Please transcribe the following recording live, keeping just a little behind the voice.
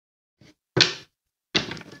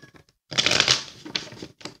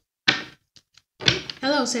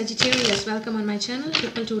Hello Sagittarius, welcome on my channel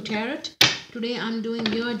Triple Two Tarot. Today I'm doing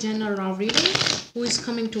your general raw reading. Who is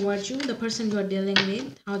coming towards you, the person you are dealing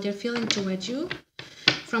with, how they're feeling towards you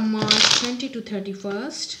from March 20 to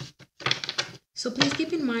 31st. So please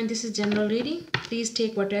keep in mind this is general reading. Please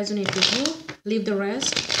take what resonates with you, leave the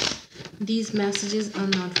rest. These messages are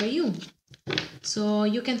not for you. So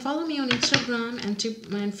you can follow me on Instagram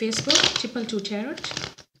and Facebook, Triple Two Tarot.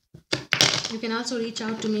 You can also reach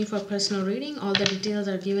out to me for personal reading. All the details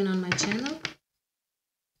are given on my channel.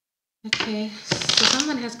 Okay, so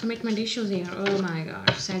someone has commitment issues here. Oh my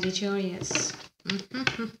god, Sagittarius.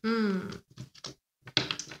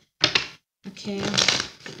 Okay,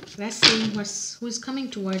 let's see who's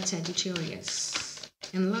coming towards Sagittarius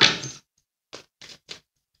in love.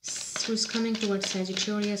 Who's coming towards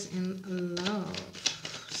Sagittarius in love?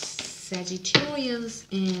 Sagittarius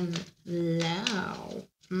in love.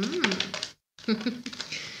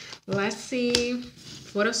 Let's see.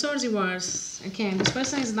 Four of Swords reverse. Okay, this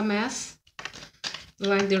person is in the mess.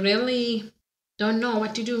 Like they really don't know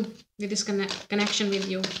what to do with this connection with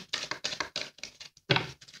you.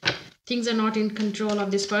 Things are not in control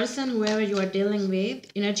of this person, whoever you are dealing with.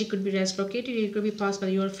 Energy could be reciprocated. It could be possible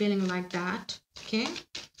you are feeling like that. Okay.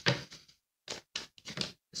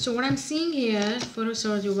 So what I'm seeing here, Four of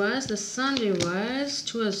Swords reverse, the Sun reverse,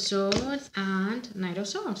 Two of Swords, and Knight of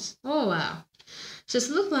Swords. Oh wow. So it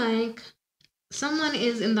looks like someone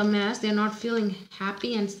is in the mess. They're not feeling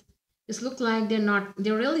happy, and it looks like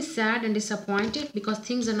they're really sad and disappointed because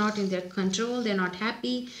things are not in their control. They're not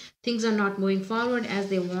happy. Things are not moving forward as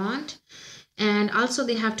they want. And also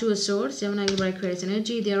they have Two of Swords, Gemini, Libra, Aquarius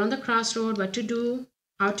energy. They're on the crossroad, what to do,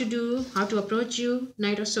 how to approach you.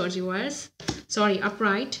 Knight of Swords reverse. Sorry,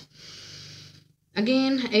 upright.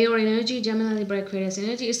 Again, air energy, Gemini, Libra, Aquarius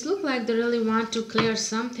energy. It looks like they really want to clear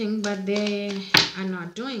something, but they are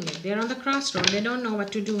not doing it. They're on the crossroad. They don't know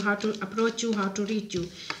what to do, how to approach you, how to reach you.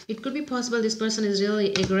 It could be possible this person is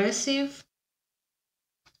really aggressive.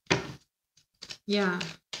 Yeah.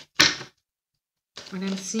 What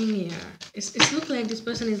I'm seeing here. It looks like this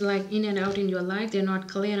person is like in and out in your life. They're not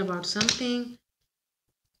clear about something.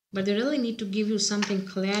 But they really need to give you something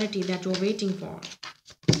clarity that you're waiting for.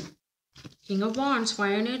 King of Wands,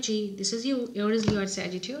 fire energy. This is you. Aries, Leo,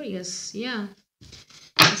 Sagittarius. Yeah.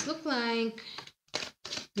 It looks like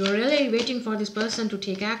you're really waiting for this person to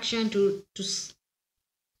take action,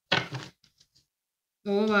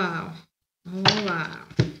 Oh wow. Oh wow.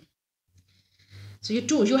 So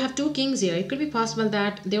you have two kings here. It could be possible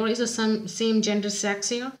that there is a same gender sex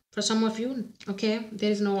here for some of you. Okay,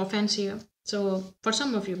 there is no offense here. So for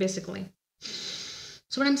some of you, basically.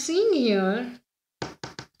 So what I'm seeing here,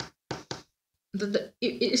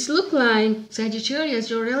 it looks like Sagittarius,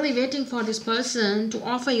 you're really waiting for this person to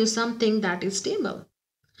offer you something that is stable.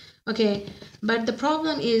 Okay, but the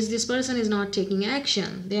problem is this person is not taking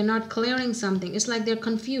action. They're not clearing something. It's like they're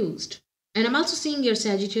confused. And I'm also seeing your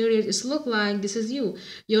Sagittarius, it looks like this is you.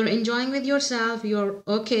 You're enjoying with yourself. You're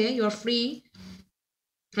okay. You're free.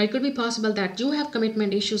 Or it could be possible that you have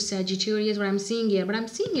commitment issues, Sagittarius, what I'm seeing here. But I'm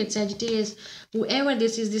seeing it, Sagittarius, whoever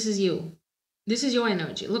this is you. This is your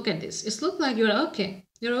energy. Look at this. It looks like you're okay.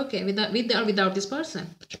 You're okay with or without this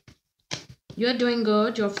person. You're doing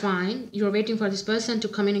good. You're fine. You're waiting for this person to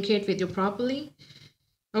communicate with you properly.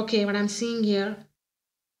 Okay, what I'm seeing here.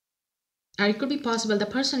 Or it could be possible the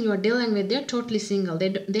person you are dealing with, they're totally single.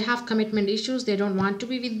 They have commitment issues. They don't want to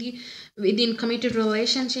be within committed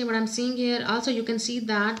relationship. What I'm seeing here, also you can see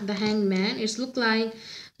that the Hanged Man, it looks like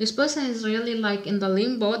this person is really like in the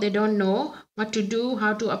limbo. They don't know what to do,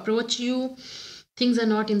 how to approach you. Things are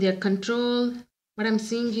not in their control. What I'm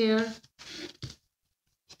seeing here,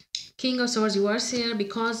 King of Swords reverse here,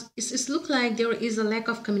 because it looks like there is a lack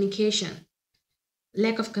of communication.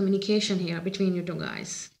 Lack of communication here between you two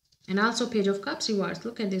guys. And also Page of Cups reverse.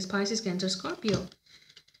 Look at this, Pisces, Cancer, Scorpio.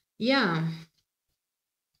 Yeah.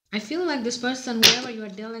 I feel like this person, whoever you are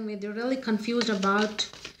dealing with, they're really confused about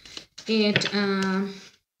it.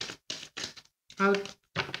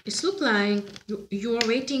 It looks like you are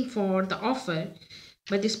waiting for the offer,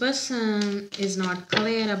 but this person is not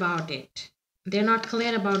clear about it. They're not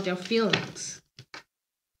clear about their feelings.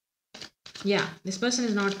 Yeah, this person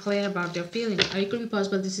is not clear about their feelings. Or it could be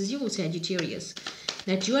possible this is you, Sagittarius,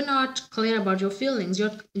 that you are not clear about your feelings.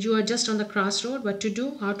 You are just on the crossroad, what to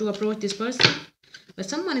do, how to approach this person. But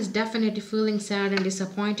someone is definitely feeling sad and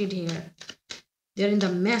disappointed here. They're in the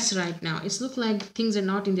mess right now. It looks like things are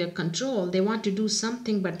not in their control. They want to do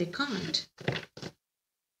something, but they can't.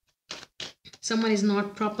 Someone is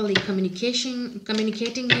not properly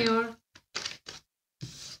communicating here.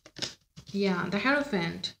 Yeah, the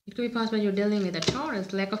Hierophant. It could be possible you're dealing with a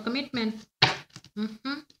Taurus, lack of commitment.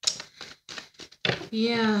 Mhm.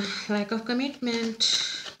 Yeah, lack of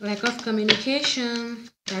commitment, lack of communication.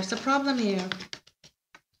 That's the problem here.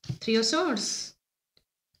 Three of Swords.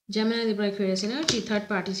 Gemini, Libra, Aquarius energy. Third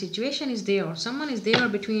party situation is there. Someone is there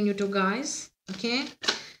between you two guys. Okay.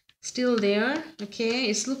 Still there. Okay.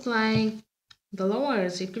 It's look like the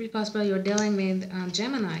Lovers. It could be possible you're dealing with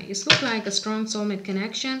Gemini. It's look like a strong soulmate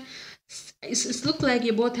connection. It's look like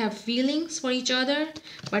you both have feelings for each other,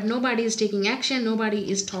 but nobody is taking action.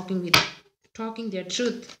 Nobody is talking their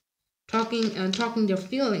truth, talking their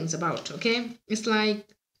feelings about. Okay. It's like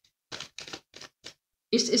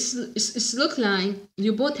it's look like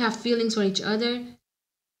you both have feelings for each other.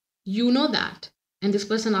 You know that, and this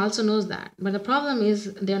person also knows that, but the problem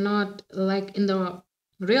is they're not like in the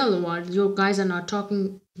real world. You guys are not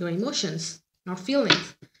talking your emotions, not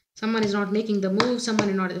feelings. Someone is not making the move, someone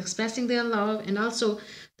is not expressing their love. And also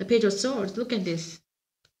the Page of Swords, look at this.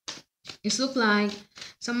 It's look like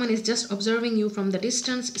someone is just observing you from the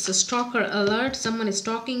distance. It's a stalker alert. Someone is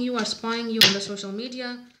stalking you or spying you on the social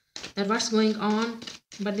media, that what's going on,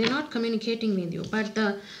 but they're not communicating with you. But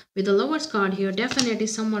with the Lovers card here, definitely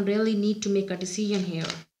someone really need to make a decision here,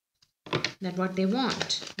 that what they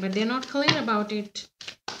want, but they're not clear about it.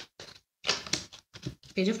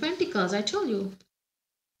 Page of Pentacles, I told you.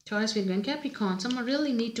 Taurus, Virgo, and Capricorn. Someone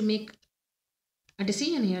really need to make a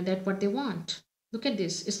decision here, that what they want. Look at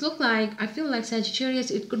this. It's look like, I feel like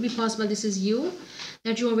Sagittarius, it could be possible this is you,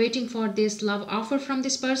 that you are waiting for this love offer from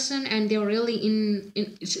this person, and they're really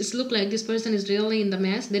it's look like this person is really in the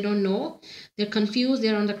mess. They don't know. They're confused.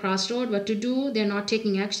 They're on the crossroad. What to do? They're not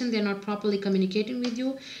taking action. They're not properly communicating with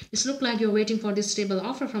you. It's look like you're waiting for this stable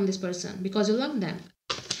offer from this person because you love them.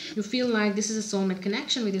 You feel like this is a soulmate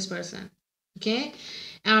connection with this person. Okay.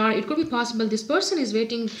 Or it could be possible this person is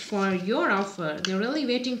waiting for your offer. They're really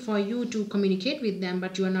waiting for you to communicate with them,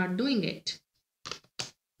 but you are not doing it.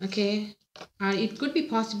 Okay. Or it could be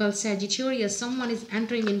possible, Sagittarius, someone is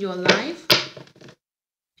entering in your life.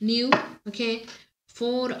 New. Okay.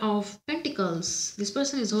 Four of Pentacles. This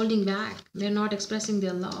person is holding back. They're not expressing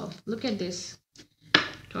their love. Look at this.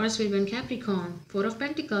 Taurus, Virgo, and Capricorn. Four of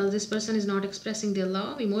Pentacles. This person is not expressing their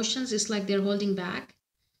love. Emotions is like they're holding back.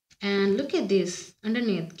 And look at this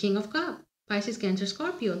underneath, King of Cups, Pisces, Cancer,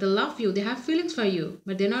 Scorpio. They love you, they have feelings for you,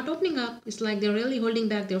 but they're not opening up. It's like they're really holding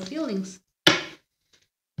back their feelings.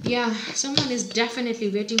 Yeah, someone is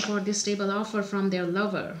definitely waiting for this stable offer from their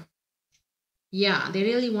lover. Yeah, they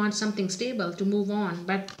really want something stable to move on,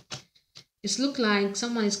 but it's look like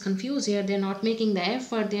someone is confused here. They're not making the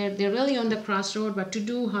effort. They're really on the crossroad. What to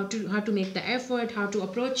do, how to make the effort, how to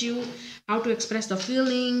approach you, how to express the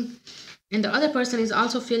feeling. And the other person is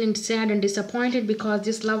also feeling sad and disappointed because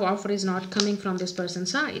this love offer is not coming from this person's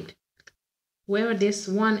side. Whoever this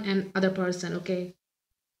one and other person, okay?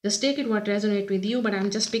 Just take it what resonates with you, but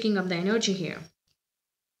I'm just picking up the energy here.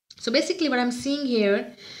 So basically what I'm seeing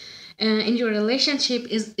here in your relationship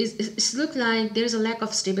is look like there's a lack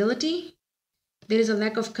of stability. There is a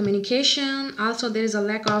lack of communication. Also, there is a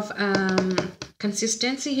lack of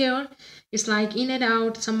consistency here. It's like in and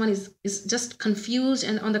out. Someone is just confused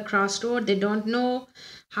and on the crossroad. They don't know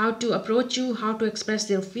how to approach you, how to express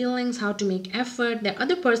their feelings, how to make effort. The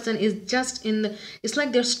other person is just it's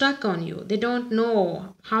like they're stuck on you. They don't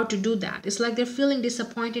know how to do that. It's like they're feeling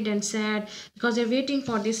disappointed and sad because they're waiting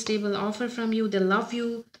for this stable offer from you. They love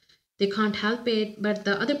you. They can't help it, but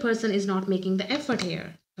the other person is not making the effort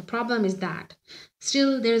here. The problem is that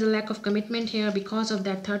still there is a lack of commitment here because of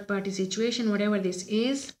that third party situation, whatever this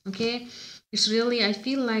is. Okay, it's really, I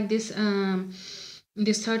feel like this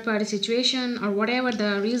this third party situation or whatever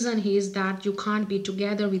the reason is that you can't be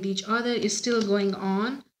together with each other is still going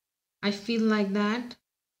on. I feel like that.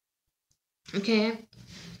 Okay,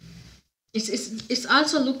 it's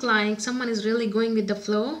also look like someone is really going with the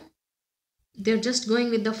flow. They're just going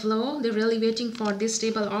with the flow. They're really waiting for this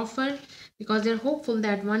stable offer because they're hopeful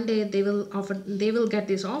that one day they will get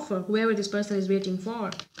this offer, whoever this person is waiting for,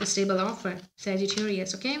 a stable offer,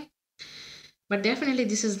 Sagittarius. Okay, but definitely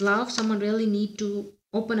this is love. Someone really need to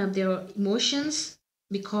open up their emotions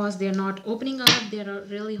because they're not opening up. They're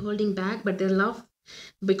really holding back, but they love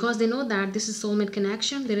because they know that this is soulmate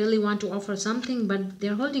connection. They really want to offer something, but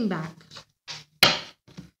they're holding back.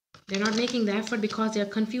 They're not making the effort because they're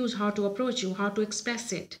confused how to approach you, how to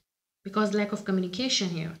express it, because lack of communication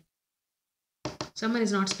here. Someone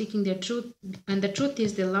is not speaking their truth, and the truth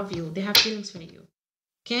is they love you. They have feelings for you.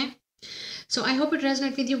 Okay? So I hope it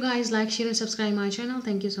resonates with you guys. Like, share, and subscribe my channel.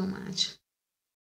 Thank you so much.